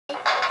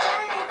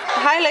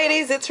Hi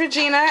ladies, it's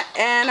Regina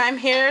and I'm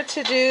here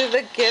to do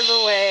the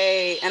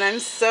giveaway and I'm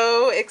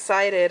so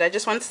excited. I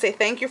just want to say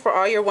thank you for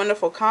all your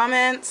wonderful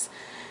comments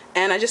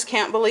and I just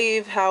can't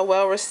believe how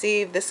well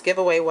received this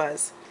giveaway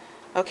was.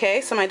 Okay,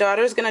 so my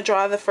daughter is going to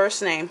draw the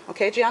first name.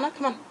 Okay, Gianna,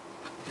 come on.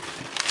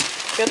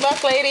 Good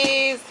luck,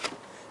 ladies.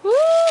 Woo,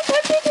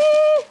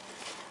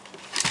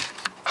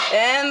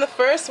 and the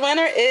first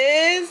winner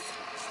is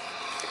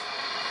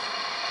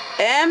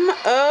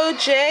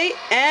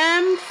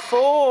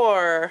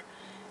MOJM4.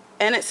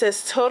 And it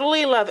says,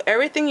 totally love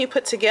everything you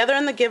put together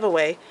in the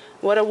giveaway.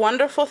 What a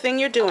wonderful thing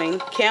you're doing.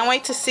 Can't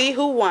wait to see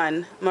who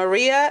won.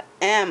 Maria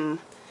M.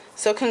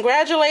 So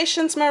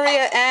congratulations,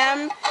 Maria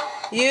M.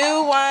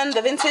 You won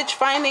the Vintage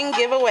Finding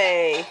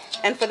giveaway.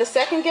 And for the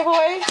second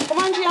giveaway, come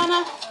on,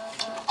 Gianna.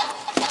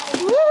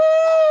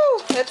 Woo!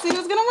 Let's see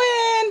who's going to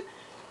win.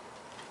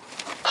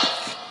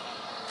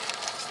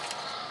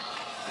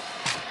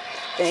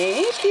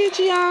 Thank you,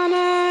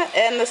 Gianna.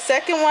 And the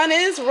second one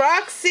is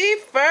Roxy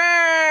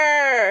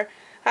Fur.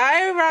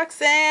 Hi,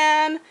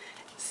 Roxanne.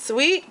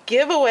 Sweet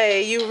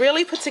giveaway. You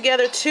really put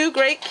together two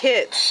great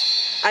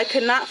kits. I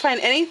could not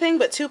find anything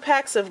but 2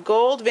 packs of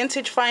gold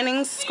vintage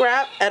findings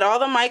scrap at all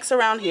the mics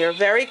around here.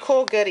 Very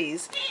cool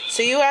goodies.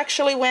 So you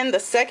actually win the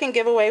second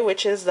giveaway,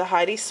 which is the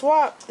Heidi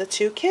Swap, the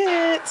 2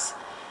 kits.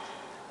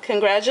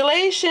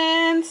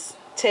 Congratulations.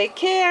 Take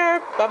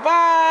care.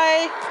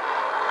 Bye-bye.